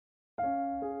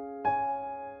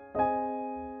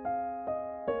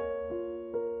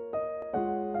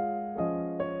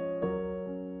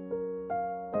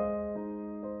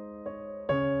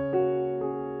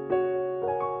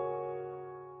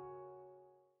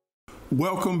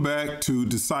Welcome back to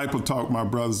Disciple Talk, my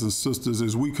brothers and sisters,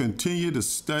 as we continue to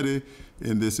study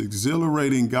in this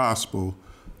exhilarating gospel,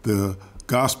 the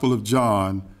Gospel of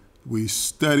John. We're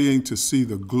studying to see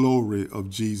the glory of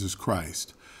Jesus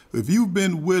Christ. If you've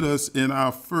been with us in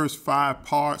our first 5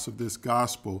 parts of this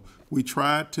gospel, we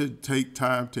tried to take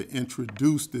time to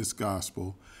introduce this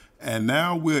gospel, and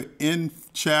now we're in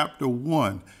chapter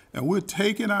 1, and we're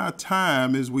taking our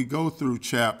time as we go through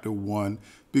chapter 1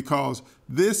 because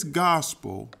this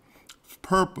gospel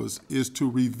purpose is to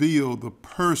reveal the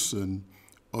person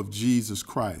of Jesus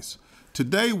Christ.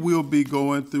 Today we'll be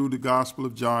going through the Gospel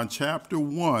of John, chapter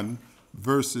 1,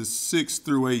 verses 6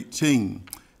 through 18.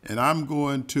 And I'm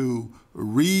going to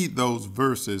read those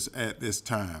verses at this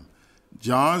time.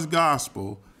 John's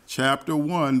Gospel, chapter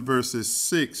 1, verses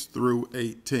 6 through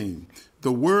 18.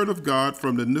 The Word of God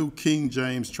from the New King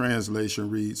James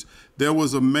translation reads, "There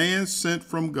was a man sent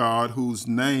from God whose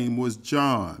name was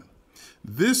John.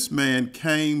 This man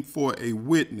came for a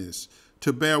witness,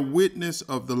 to bear witness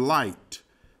of the light,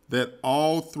 that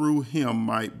all through him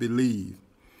might believe.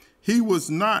 He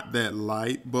was not that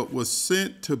light, but was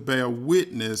sent to bear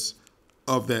witness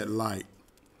of that light.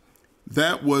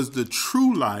 That was the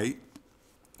true light,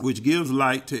 which gives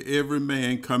light to every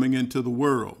man coming into the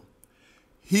world.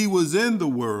 He was in the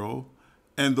world,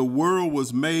 and the world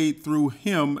was made through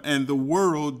him, and the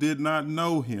world did not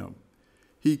know him.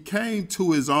 He came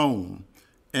to his own,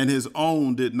 and his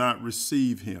own did not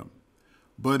receive him.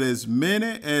 But as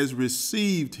many as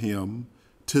received him,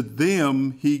 to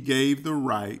them he gave the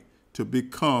right to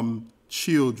become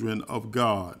children of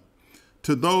God,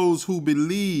 to those who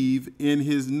believe in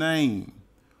his name,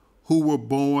 who were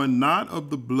born not of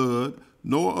the blood,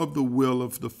 nor of the will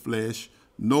of the flesh,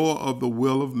 nor of the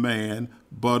will of man,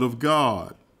 but of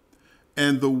God.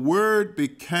 And the Word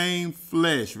became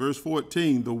flesh." Verse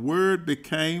 14, "The Word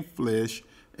became flesh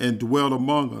and dwelt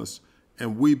among us,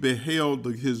 and we beheld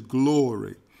his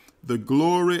glory, the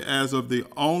glory as of the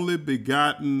only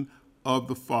begotten of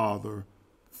the Father,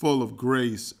 full of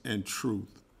grace and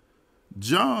truth.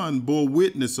 John bore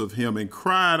witness of him and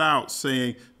cried out,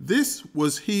 saying, 'This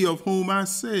was he of whom I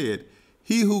said,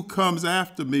 he who comes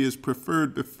after me is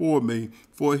preferred before me,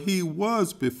 for he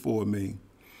was before me.'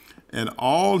 And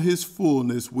all his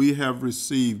fullness we have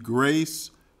received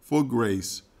grace for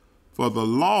grace. For the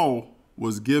law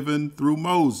was given through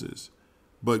Moses,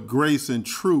 but grace and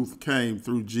truth came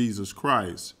through Jesus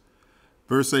Christ."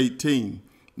 Verse 18,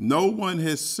 "No one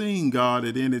has seen God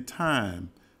at any time.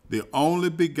 The only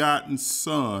begotten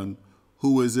Son,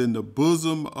 who is in the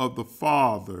bosom of the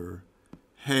Father,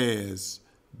 has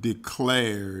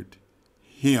declared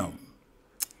him."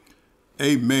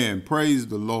 Amen. Praise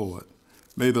the Lord.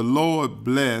 May the Lord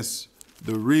bless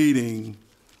the reading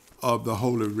of the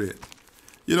Holy Writ.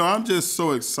 You know, I'm just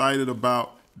so excited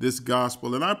about this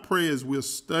gospel, and I pray as we're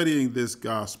studying this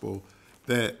gospel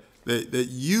that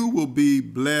you will be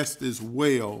blessed as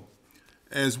well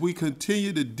as we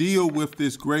continue to deal with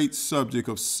this great subject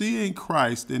of seeing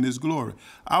Christ in his glory.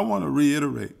 I want to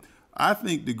reiterate, I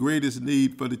think the greatest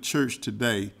need for the church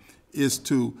today is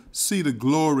to see the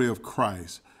glory of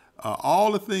Christ.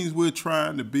 All the things we're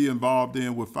trying to be involved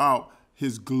in without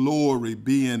his glory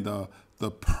being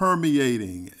the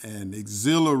permeating and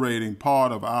exhilarating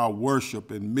part of our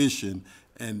worship and mission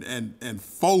and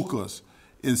focus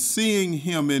in seeing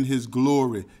him in his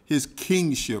glory, his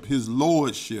kingship, his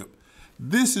lordship.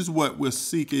 This is what we're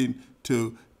seeking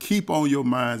to keep on your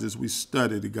minds as we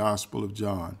study the Gospel of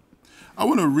John. I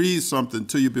want to read something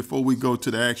to you before we go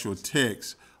to the actual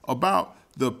text about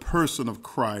the person of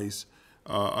Christ,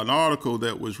 an article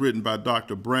that was written by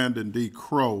Dr. Brandon D.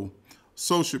 Crow,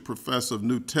 Associate Professor of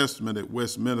New Testament at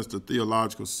Westminster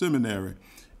Theological Seminary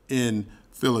in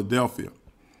Philadelphia.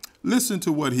 Listen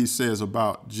to what he says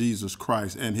about Jesus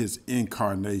Christ and his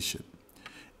incarnation.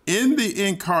 "In the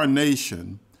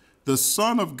incarnation, the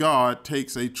Son of God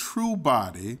takes a true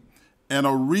body and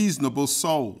a reasonable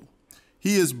soul.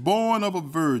 He is born of a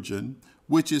virgin,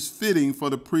 which is fitting for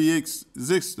the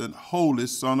pre-existent Holy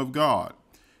Son of God.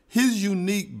 His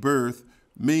unique birth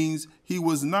means he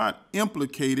was not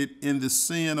implicated in the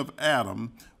sin of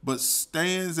Adam, but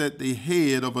stands at the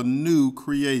head of a new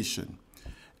creation.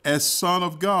 As Son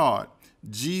of God,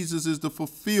 Jesus is the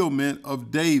fulfillment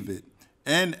of David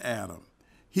and Adam.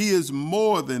 He is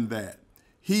more than that.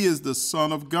 He is the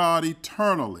Son of God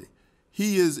eternally.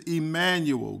 He is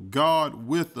Emmanuel, God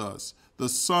with us, the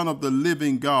Son of the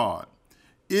living God.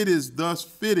 It is thus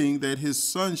fitting that his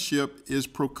sonship is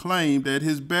proclaimed at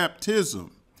his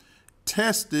baptism,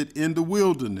 tested in the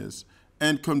wilderness,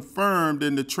 and confirmed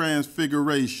in the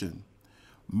transfiguration,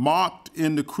 mocked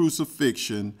in the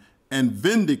crucifixion, and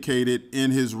vindicated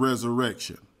in his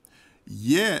resurrection.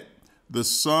 Yet the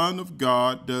Son of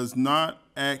God does not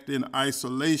act in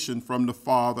isolation from the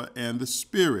Father and the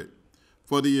Spirit,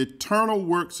 for the eternal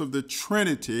works of the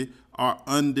Trinity are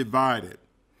undivided.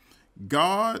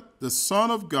 God, the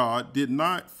Son of God, did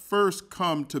not first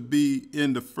come to be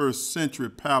in the first century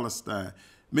Palestine,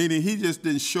 meaning he just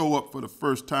didn't show up for the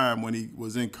first time when he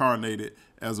was incarnated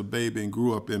as a baby and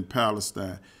grew up in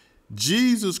Palestine.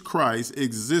 Jesus Christ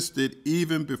existed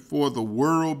even before the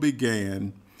world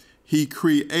began. He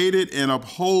created and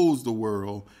upholds the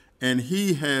world, and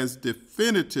he has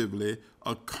definitively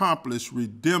accomplished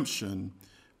redemption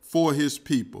for his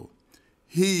people.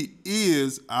 He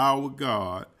is our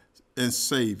God and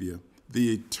Savior,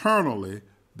 the eternally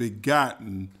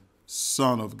begotten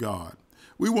Son of God.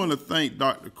 We want to thank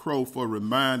Dr. Crow for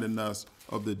reminding us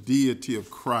of the deity of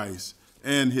Christ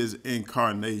and his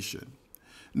incarnation.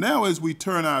 Now, as we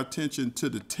turn our attention to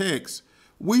the text,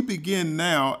 we begin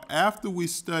now, after we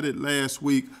studied last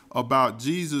week about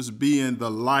Jesus being the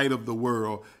light of the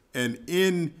world, and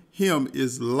in him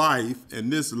is life,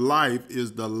 and this life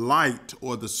is the light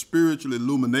or the spiritual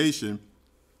illumination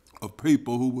of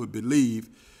people who would believe.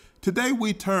 Today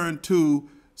we turn to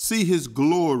see his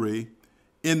glory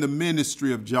in the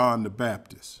ministry of John the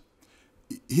Baptist.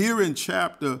 Here in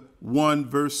chapter 1,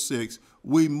 verse 6,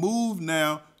 we move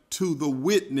now to the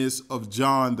witness of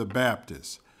John the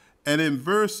Baptist. And in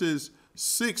verses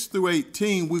 6 through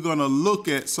 18, we're going to look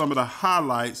at some of the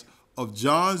highlights of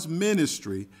John's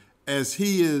ministry as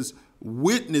he is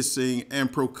witnessing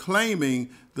and proclaiming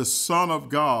the Son of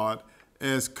God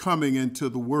as coming into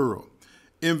the world.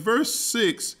 In verse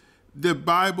 6, the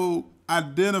Bible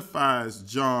identifies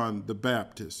John the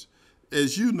Baptist.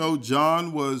 As you know,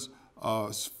 John was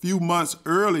a few months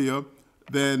earlier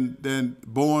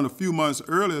born a few months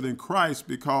earlier than Christ,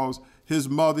 because his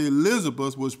mother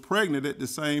Elizabeth was pregnant at the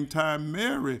same time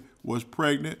Mary was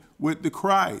pregnant with the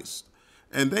Christ.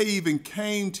 And they even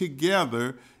came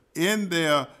together in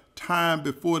their time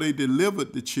before they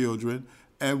delivered the children.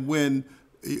 And when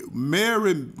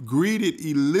Mary greeted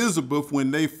Elizabeth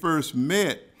when they first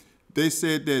met, they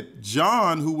said that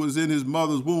John, who was in his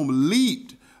mother's womb,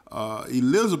 leaped.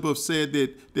 Elizabeth said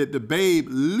that the babe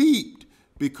leaped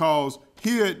because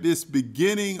here at this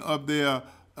beginning of their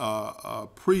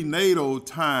prenatal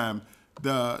time,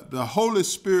 the Holy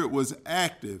Spirit was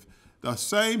active. The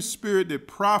same Spirit that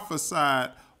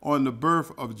prophesied on the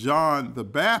birth of John the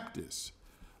Baptist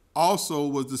also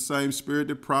was the same Spirit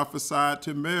that prophesied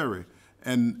to Mary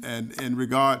and in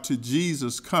regard to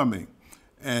Jesus coming.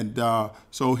 And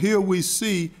so here we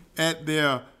see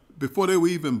before they were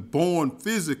even born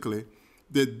physically,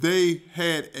 that they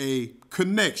had a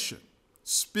connection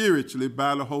spiritually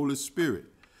by the Holy Spirit.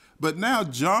 But now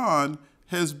John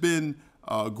has been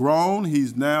grown.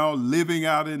 He's now living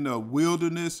out in the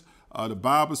wilderness. The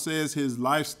Bible says his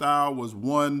lifestyle was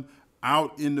one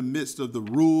out in the midst of the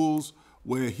rules,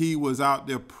 where he was out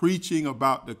there preaching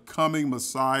about the coming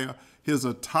Messiah. His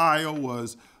attire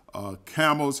was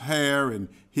camel's hair, and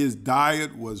his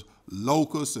diet was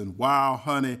locusts and wild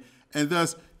honey. And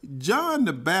thus, John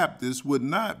the Baptist would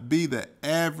not be the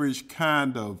average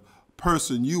kind of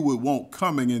person you would want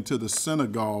coming into the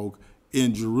synagogue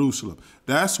in Jerusalem.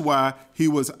 That's why he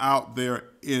was out there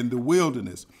in the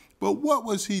wilderness. But what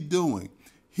was he doing?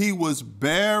 He was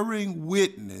bearing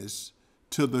witness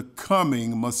to the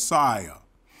coming Messiah.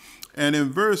 And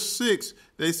in verse 6,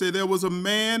 they say there was a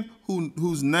man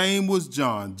whose name was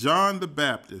John the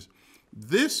Baptist.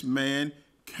 This man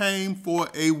came for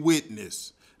a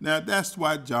witness. Now, that's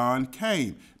why John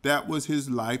came. That was his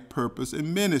life purpose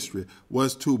and ministry,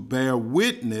 was to bear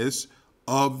witness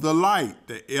of the light,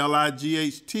 the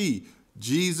L-I-G-H-T.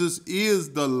 Jesus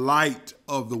is the light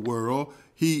of the world.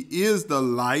 He is the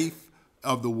life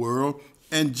of the world.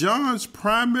 And John's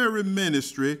primary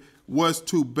ministry was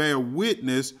to bear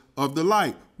witness of the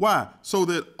light. Why? So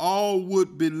that all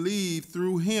would believe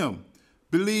through him.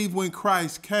 Believe when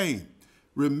Christ came.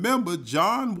 Remember,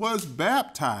 John was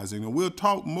baptizing, and we'll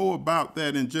talk more about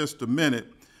that in just a minute.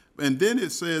 And then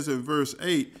it says in verse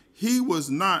 8, he was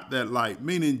not that light,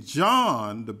 meaning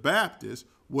John the Baptist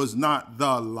was not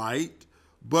the light,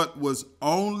 but was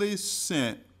only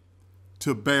sent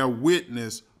to bear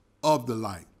witness of the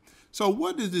light. So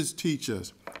what does this teach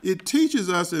us? It teaches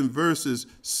us in verses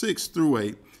 6 through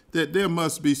 8 that there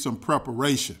must be some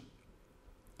preparation.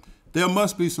 There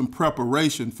must be some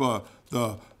preparation for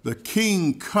the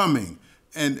king coming.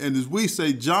 And as we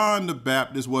say, John the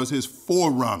Baptist was his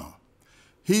forerunner.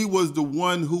 He was the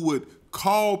one who would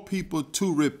call people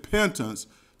to repentance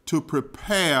to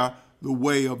prepare the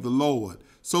way of the Lord.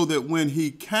 so that when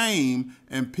he came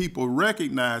and people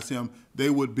recognized him, they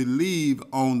would believe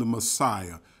on the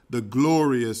Messiah, the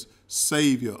glorious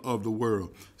Savior of the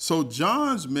world. So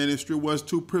John's ministry was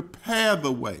to prepare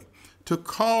the way, to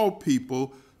call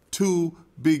people to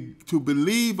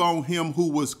believe on him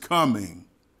who was coming.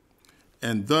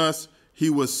 And thus he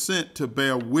was sent to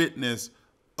bear witness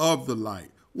of the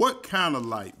light. What kind of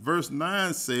light? Verse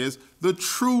 9 says, the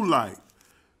true light,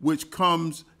 which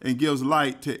comes and gives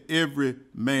light to every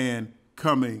man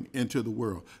coming into the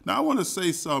world. Now, I want to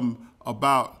say something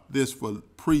about this for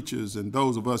preachers and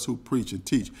those of us who preach and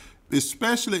teach,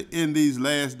 especially in these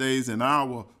last days in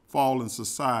our fallen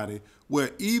society,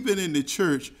 where even in the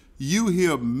church, you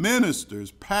hear ministers,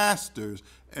 pastors,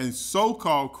 and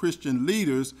so-called Christian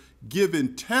leaders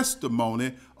giving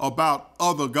testimony about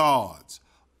other gods,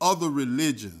 other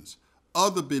religions,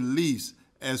 other beliefs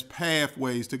as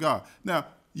pathways to God. Now,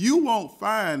 you won't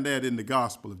find that in the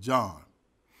Gospel of John.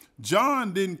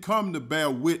 John didn't come to bear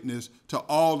witness to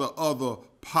all the other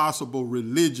possible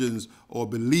religions or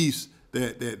beliefs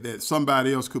that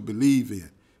somebody else could believe in.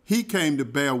 He came to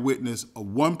bear witness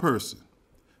of one person,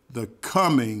 the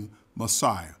coming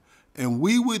Messiah. And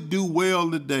we would do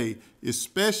well today,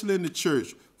 especially in the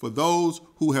church, for those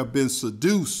who have been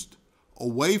seduced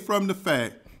away from the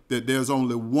fact that there's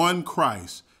only one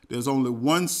Christ, there's only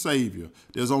one Savior,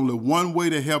 there's only one way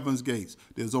to heaven's gates,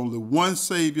 there's only one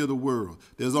Savior of the world,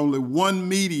 there's only one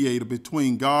mediator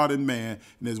between God and man.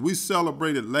 And as we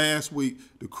celebrated last week,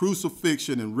 the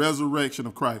crucifixion and resurrection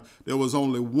of Christ, there was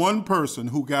only one person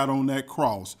who got on that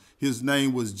cross. His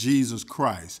name was Jesus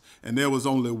Christ. And there was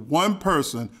only one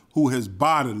person who has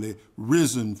bodily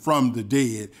risen from the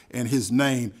dead, and his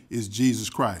name is Jesus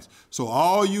Christ. So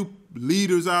all you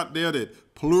leaders out there that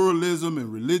pluralism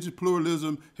and religious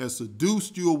pluralism has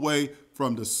seduced you away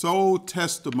from the sole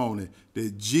testimony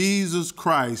that Jesus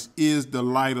Christ is the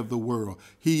light of the world.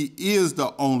 He is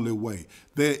the only way.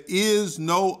 There is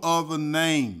no other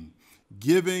name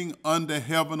given under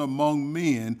heaven among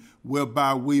men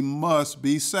whereby we must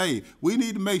be saved. We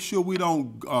need to make sure we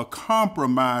don't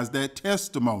compromise that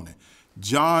testimony.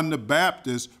 John the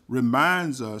Baptist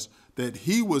reminds us that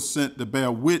he was sent to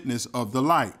bear witness of the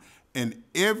light. And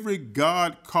every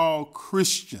God-called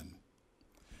Christian,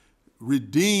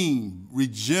 redeemed,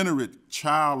 regenerate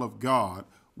child of God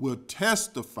will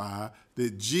testify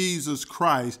that Jesus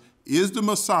Christ is the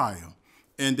Messiah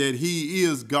and that he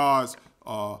is God's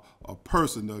a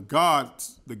person,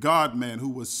 the God-man who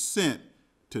was sent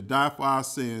to die for our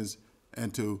sins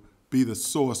and to be the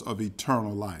source of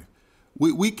eternal life.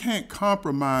 We can't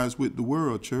compromise with the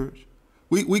world, church.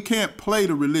 We can't play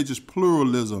the religious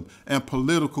pluralism and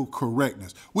political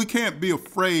correctness. We can't be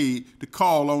afraid to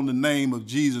call on the name of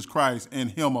Jesus Christ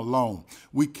and him alone.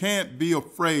 We can't be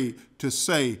afraid to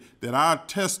say that our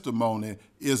testimony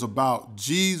is about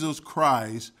Jesus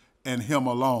Christ and him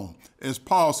alone. As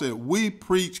Paul said, we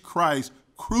preach Christ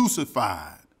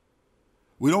crucified.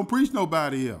 We don't preach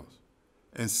nobody else.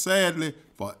 And sadly,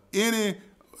 for any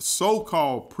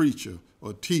so-called preacher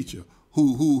or teacher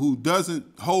who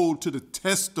doesn't hold to the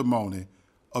testimony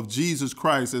of Jesus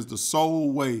Christ as the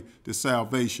sole way to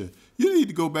salvation, you need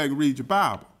to go back and read your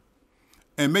Bible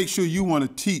and make sure you want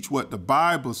to teach what the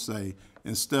Bible say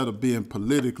instead of being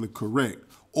politically correct,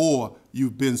 or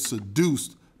you've been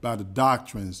seduced by the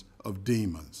doctrines of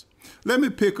demons. Let me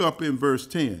pick up in verse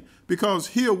 10, because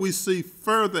here we see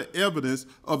further evidence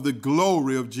of the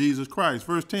glory of Jesus Christ.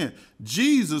 Verse 10,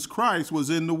 Jesus Christ was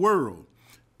in the world,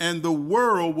 and the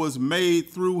world was made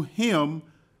through him,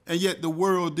 and yet the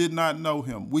world did not know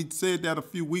him. We said that a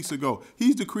few weeks ago.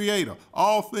 He's the creator.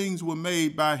 All things were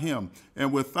made by him,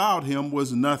 and without him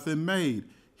was nothing made.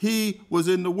 He was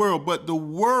in the world, but the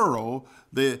world,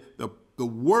 the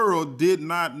world did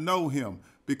not know him,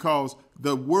 because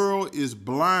the world is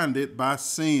blinded by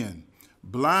sin,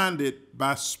 blinded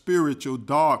by spiritual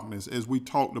darkness, as we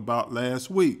talked about last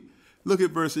week. Look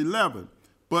at verse 11.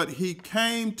 But he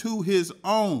came to his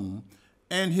own,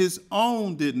 and his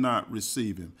own did not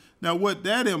receive him. Now, what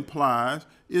that implies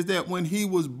is that when he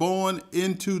was born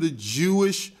into the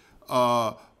Jewish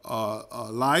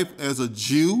life as a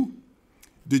Jew,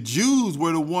 the Jews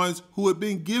were the ones who had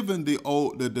been given the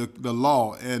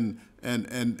law, and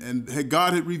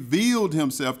God had revealed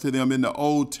himself to them in the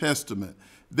Old Testament.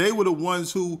 They were the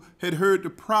ones who had heard the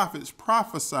prophets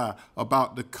prophesy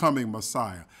about the coming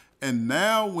Messiah. And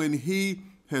now when he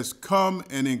has come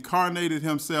and incarnated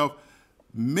himself,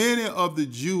 many of the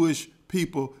Jewish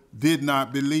people did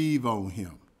not believe on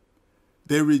him.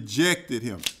 They rejected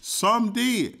him. Some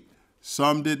did,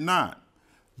 some did not.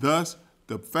 Thus,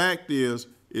 the fact is,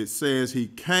 it says he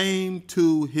came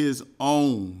to his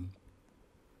own,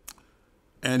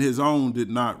 and his own did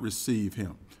not receive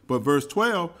him. But verse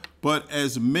 12, but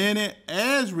as many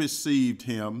as received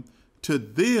him, to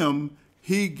them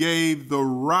he gave the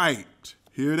right.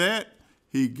 Hear that?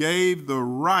 He gave the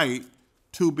right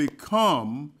to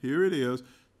become, here it is,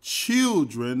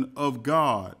 children of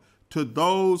God, to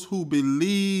those who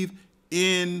believe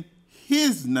in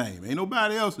his name. Ain't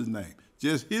nobody else's name,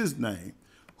 just his name,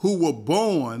 who were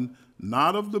born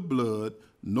not of the blood,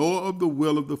 nor of the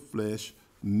will of the flesh,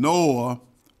 nor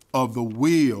of the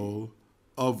will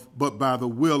of, but by the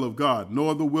will of God,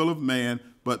 nor the will of man,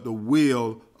 but the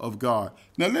will of God.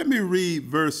 Now let me read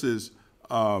verses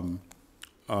 12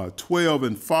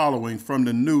 and following from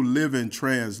the New Living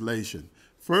Translation.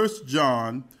 1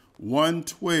 John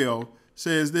 1:12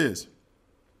 says this,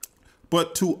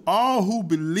 but to all who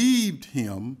believed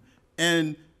him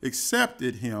and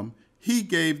accepted him, he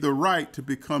gave the right to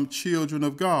become children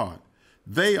of God.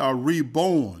 They are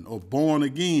reborn or born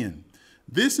again.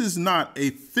 This is not a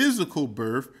physical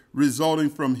birth resulting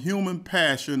from human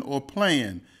passion or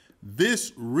plan.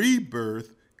 This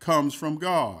rebirth comes from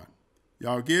God.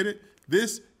 Y'all get it?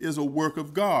 This is a work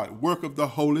of God, work of the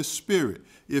Holy Spirit.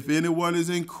 If anyone is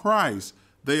in Christ,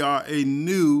 they are a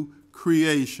new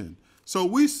creation. So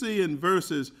we see in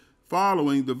verses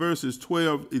following, the verses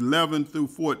 12, 11 through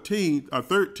 14 or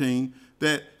 13,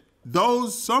 that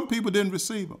some people didn't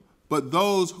receive him, but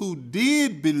those who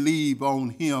did believe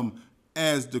on him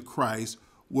as the Christ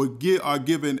are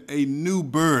given a new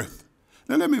birth.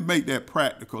 Now let me make that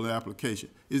practical application.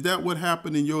 Is that what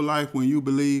happened in your life when you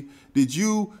believed? Did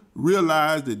you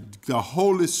realize that the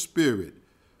Holy Spirit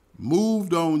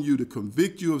moved on you to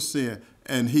convict you of sin,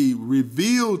 and he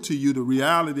revealed to you the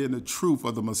reality and the truth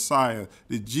of the Messiah,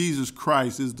 that Jesus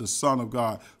Christ is the Son of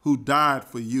God, who died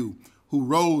for you, who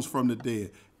rose from the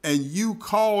dead, and you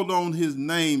called on his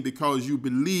name because you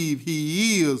believe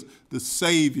he is the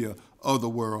Savior of the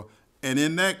world? And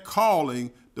in that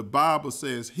calling, the Bible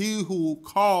says, he who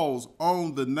calls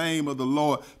on the name of the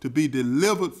Lord to be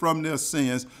delivered from their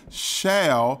sins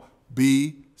shall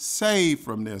be saved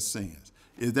from their sins.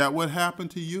 Is that what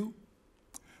happened to you?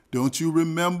 Don't you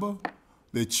remember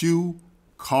that you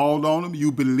called on him,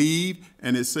 you believed,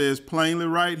 and it says plainly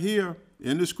right here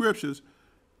in the scriptures,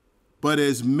 but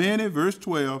as many, verse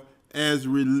 12, as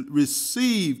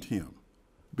received him,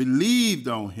 believed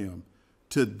on him,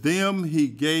 to them he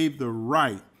gave the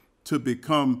right to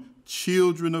become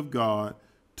children of God,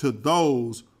 to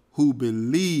those who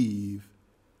believe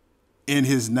in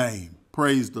his name.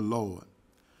 Praise the Lord.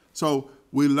 So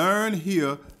we learn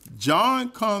here, John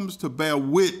comes to bear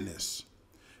witness.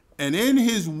 And in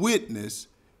his witness,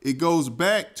 it goes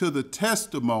back to the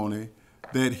testimony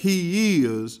that he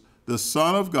is the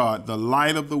Son of God, the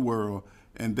light of the world,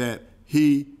 and that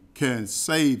he can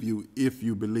save you if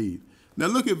you believe. Now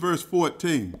look at verse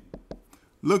 14.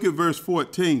 Look at verse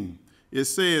 14. It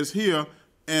says here,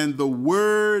 and the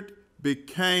Word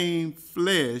became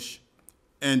flesh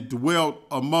and dwelt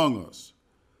among us,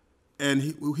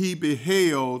 and he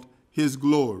beheld his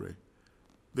glory,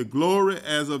 the glory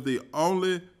as of the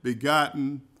only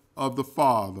begotten of the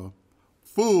Father,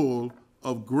 full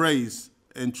of grace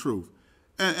and truth.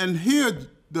 And here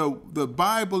the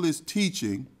Bible is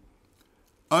teaching,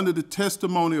 under the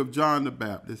testimony of John the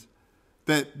Baptist,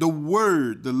 that the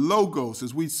Word, the Logos,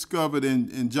 as we discovered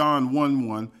in John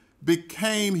 1:1,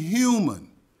 became human.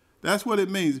 That's what it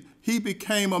means. He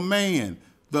became a man.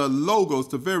 The Logos,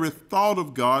 the very thought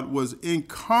of God, was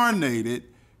incarnated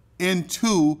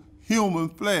into human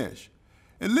flesh.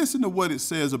 And listen to what it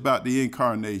says about the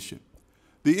incarnation.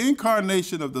 The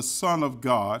incarnation of the Son of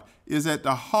God is at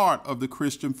the heart of the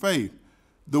Christian faith.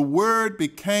 The Word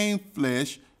became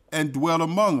flesh and dwelt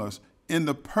among us in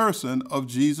the person of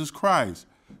Jesus Christ.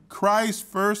 Christ's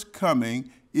first coming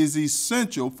is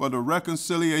essential for the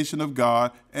reconciliation of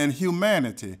God and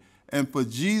humanity, and for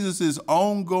Jesus'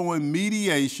 ongoing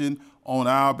mediation on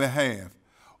our behalf.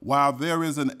 While there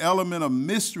is an element of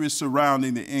mystery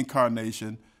surrounding the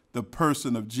incarnation, the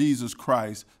person of Jesus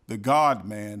Christ, the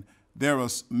God-man, there are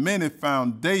many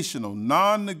foundational,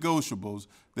 non-negotiables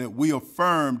that we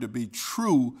affirm to be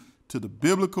true to the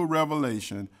biblical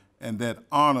revelation and that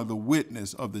honor the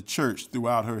witness of the church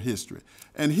throughout her history.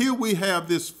 And here we have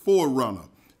this forerunner,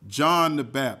 John the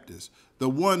Baptist, the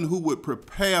one who would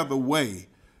prepare the way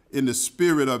in the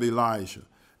spirit of Elijah.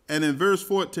 And in verse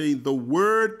 14, the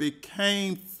Word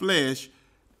became flesh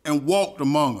and walked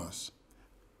among us.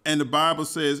 And the Bible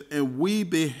says, and we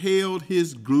beheld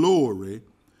his glory,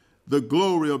 the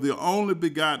glory of the only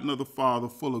begotten of the Father,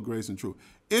 full of grace and truth.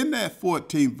 In that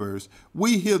 14th verse,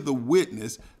 we hear the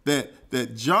witness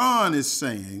that John is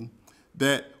saying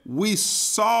that we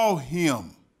saw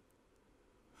him.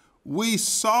 We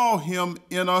saw him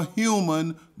in a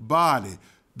human body,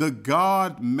 the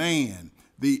God-man,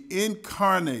 the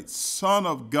incarnate Son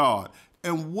of God.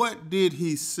 And what did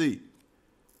he see?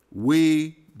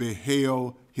 We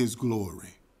beheld his glory.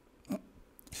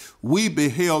 We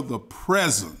beheld the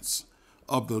presence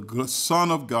of the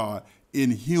Son of God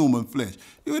in human flesh.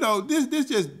 You know, this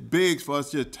just begs for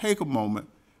us to just take a moment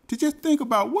to just think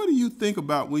about, what do you think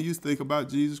about when you think about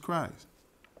Jesus Christ?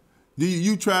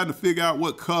 You trying to figure out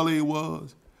what color he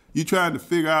was? You trying to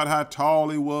figure out how tall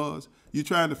he was? You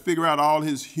trying to figure out all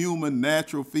his human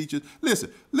natural features? Listen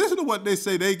to what they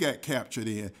say they got captured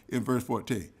in verse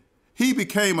 14. He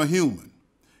became a human.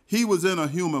 He was in a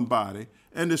human body.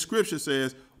 And the scripture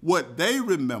says what they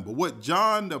remember, what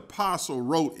John the Apostle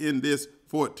wrote in this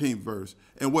 14th verse,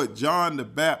 and what John the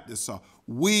Baptist saw.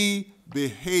 We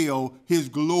beheld his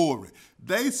glory.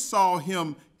 They saw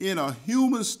him in a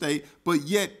human state, but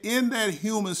yet in that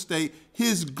human state,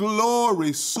 his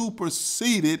glory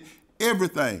superseded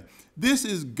everything. This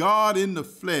is God in the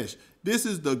flesh. This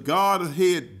is the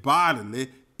Godhead bodily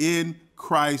in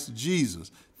Christ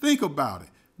Jesus. Think about it.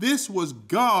 This was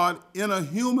God in a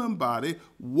human body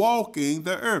walking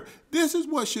the earth. This is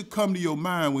what should come to your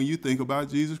mind when you think about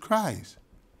Jesus Christ.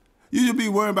 You should be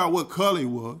worried about what color he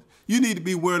was. You need to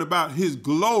be worried about his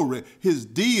glory, his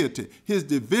deity, his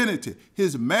divinity,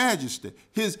 his majesty,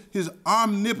 his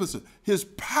omnipotence, his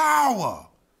power.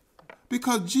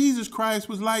 Because Jesus Christ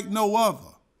was like no other.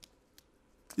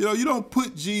 You know, you don't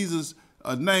put Jesus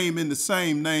a name in the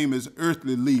same name as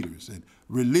earthly leaders and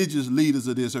religious leaders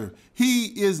of this earth. He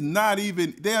is not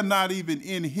even, they're not even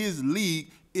in his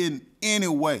league in any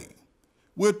way.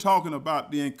 We're talking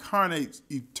about the incarnate,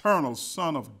 eternal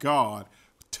Son of God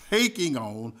taking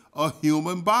on a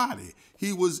human body.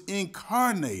 He was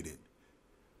incarnated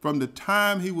from the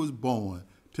time he was born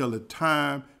till the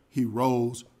time he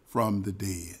rose from the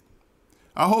dead.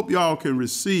 I hope y'all can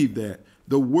receive that.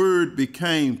 The Word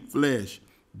became flesh,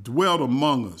 dwelt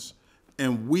among us,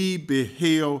 and we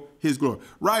beheld his glory.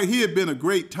 Right here would been a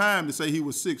great time to say he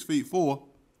was 6'4".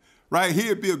 Right here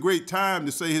would be a great time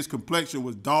to say his complexion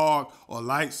was dark or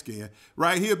light skinned.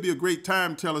 Right here would be a great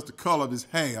time to tell us the color of his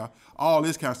hair, all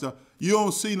this kind of stuff. You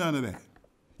don't see none of that.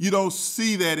 You don't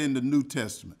see that in the New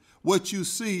Testament. What you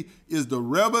see is the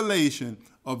revelation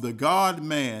of the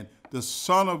God-man, the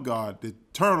Son of God, the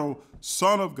eternal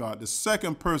Son of God, the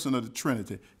second person of the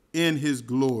Trinity in his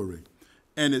glory.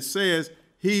 And it says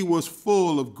he was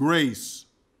full of grace,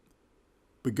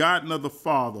 begotten of the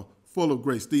Father, full of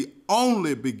grace, the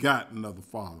only begotten of the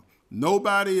Father.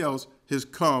 Nobody else has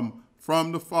come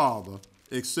from the Father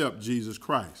except Jesus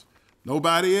Christ.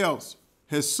 Nobody else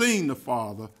has seen the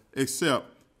Father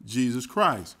except Jesus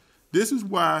Christ. This is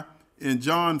why in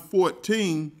John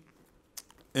 14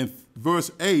 and verse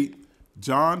 8,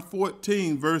 John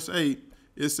 14 verse 8,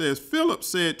 it says, Philip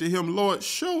said to him, Lord,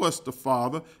 show us the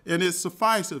Father, and it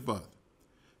sufficeth us.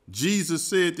 Jesus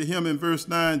said to him in verse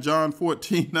 9, John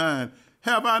 14:9,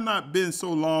 have I not been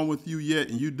so long with you yet,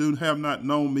 and you have not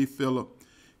known me, Philip?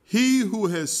 He who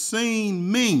has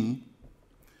seen me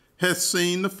has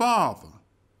seen the Father.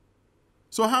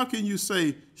 So how can you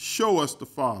say, show us the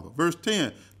Father? Verse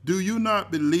 10, do you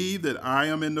not believe that I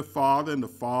am in the Father and the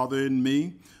Father in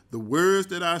me? The words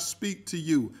that I speak to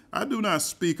you, I do not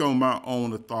speak on my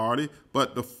own authority,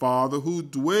 but the Father who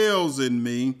dwells in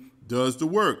me does the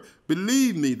work.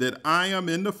 Believe me that I am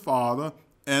in the Father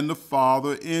and the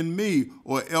Father in me,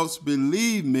 or else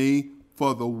believe me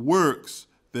for the works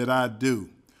that I do.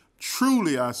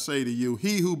 Truly I say to you,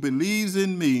 he who believes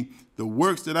in me, the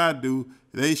works that I do,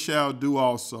 they shall do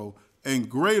also, and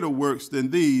greater works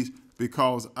than these,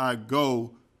 because I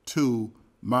go to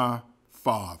my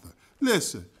Father.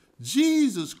 Listen,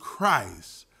 Jesus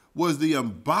Christ was the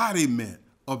embodiment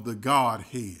of the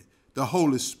Godhead, the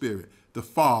Holy Spirit, the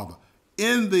Father,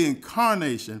 in the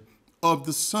incarnation of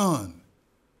the Son.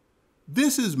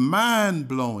 This is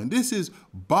mind-blowing. This is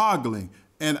boggling.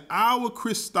 And our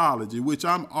Christology, which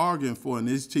I'm arguing for in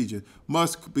this teaching,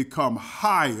 must become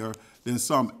higher than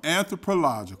some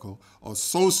anthropological or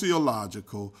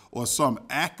sociological or some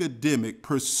academic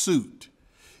pursuit.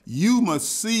 You must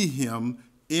see him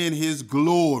in his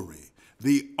glory,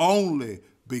 the only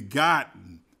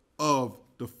begotten of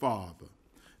the Father.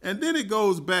 And then it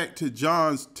goes back to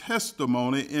John's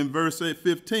testimony in verse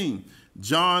 15.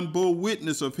 John bore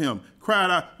witness of him, cried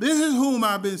out, this is whom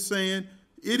I've been saying,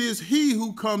 it is he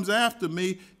who comes after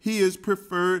me, he is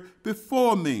preferred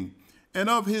before me. And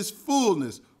of his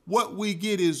fullness, what we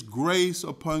get is grace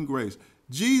upon grace.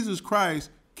 Jesus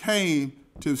Christ came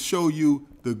to show you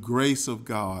the grace of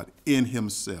God in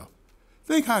himself.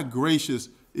 Think how gracious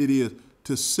it is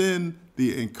to send the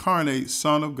the incarnate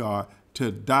Son of God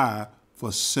to die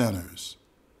for sinners.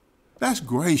 That's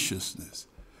graciousness.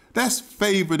 That's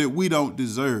favor that we don't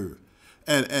deserve.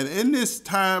 And in this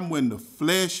time when the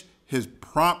flesh has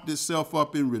propped itself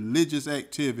up in religious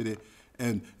activity,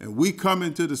 and we come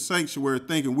into the sanctuary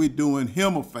thinking we're doing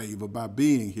him a favor by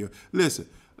being here. Listen,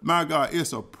 my God,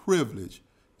 it's a privilege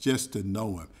just to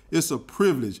know him. It's a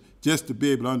privilege just to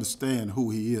be able to understand who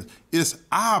he is. It's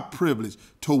our privilege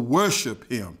to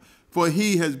worship him, for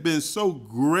he has been so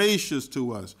gracious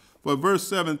to us. For verse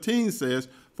 17 says,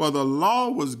 for the law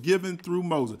was given through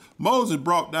Moses. Moses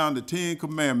brought down the 10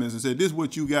 commandments and said, this is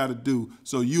what you got to do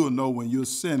so you'll know when you're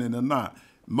sinning or not.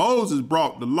 Moses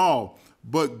brought the law,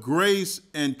 but grace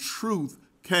and truth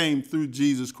came through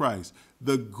Jesus Christ.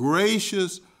 The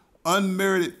gracious,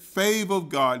 unmerited favor of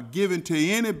God given to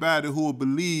anybody who will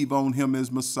believe on him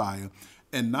as Messiah.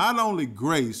 And not only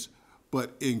grace,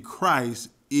 but in Christ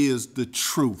is the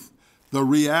truth, the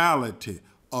reality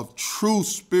of true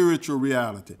spiritual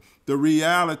reality, the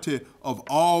reality of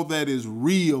all that is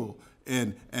real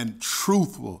and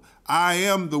truthful. I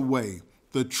am the way,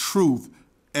 the truth,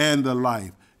 and the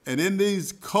life. And in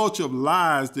these culture of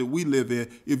lies that we live in,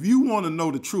 if you want to know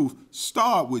the truth,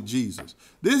 start with Jesus.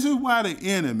 This is why the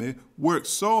enemy works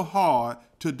so hard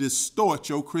to distort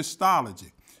your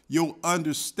Christology, your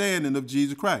understanding of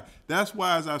Jesus Christ. That's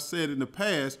why, as I've said in the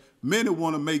past, many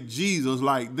want to make Jesus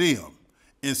like them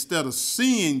instead of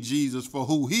seeing Jesus for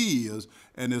who he is.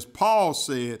 And as Paul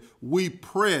said, we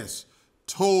press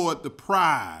toward the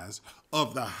prize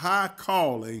of the high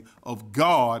calling of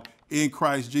God in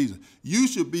Christ Jesus. You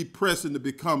should be pressing to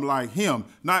become like him,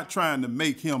 not trying to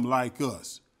make him like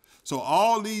us. So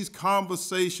all these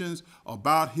conversations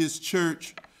about his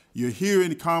church, you're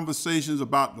hearing conversations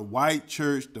about the white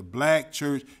church, the black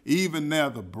church, even now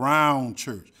the brown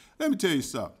church. Let me tell you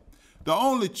something. The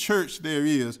only church there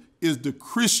is the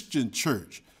Christian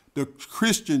church. The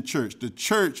Christian church, the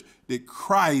church that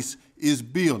Christ is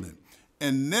building.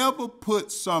 And never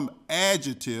put some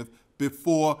adjective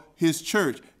before his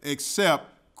church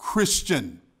except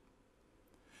Christian.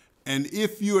 And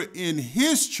if you're in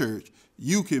his church,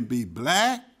 you can be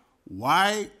black,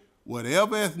 white,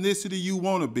 whatever ethnicity you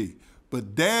want to be.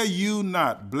 But dare you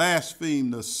not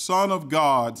blaspheme the Son of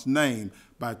God's name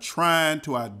by trying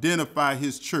to identify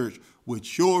his church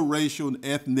with your racial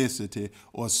ethnicity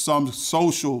or some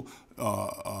social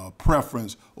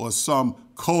preference or some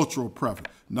cultural preference.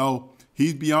 No,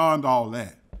 he's beyond all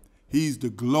that. He's the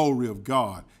glory of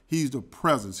God. He's the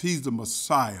presence. He's the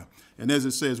Messiah. And as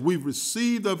it says, we've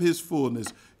received of his fullness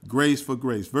grace for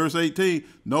grace. Verse 18,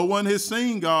 no one has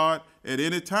seen God at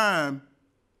any time.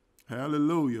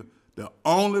 Hallelujah. The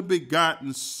only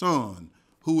begotten Son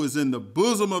who is in the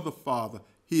bosom of the Father,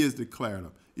 he has declared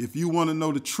him. If you want to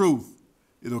know the truth,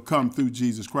 it'll come through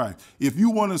Jesus Christ. If you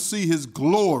want to see his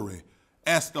glory,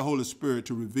 ask the Holy Spirit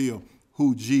to reveal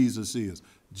who Jesus is.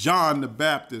 John the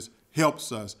Baptist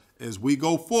helps us as we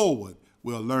go forward.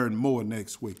 We'll learn more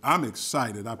next week. I'm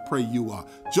excited. I pray you are.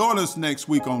 Join us next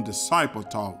week on Disciple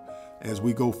Talk as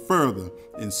we go further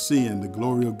in seeing the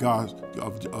glory of God,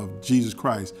 of Jesus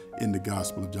Christ in the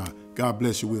Gospel of John. God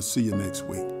bless you. We'll see you next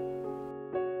week.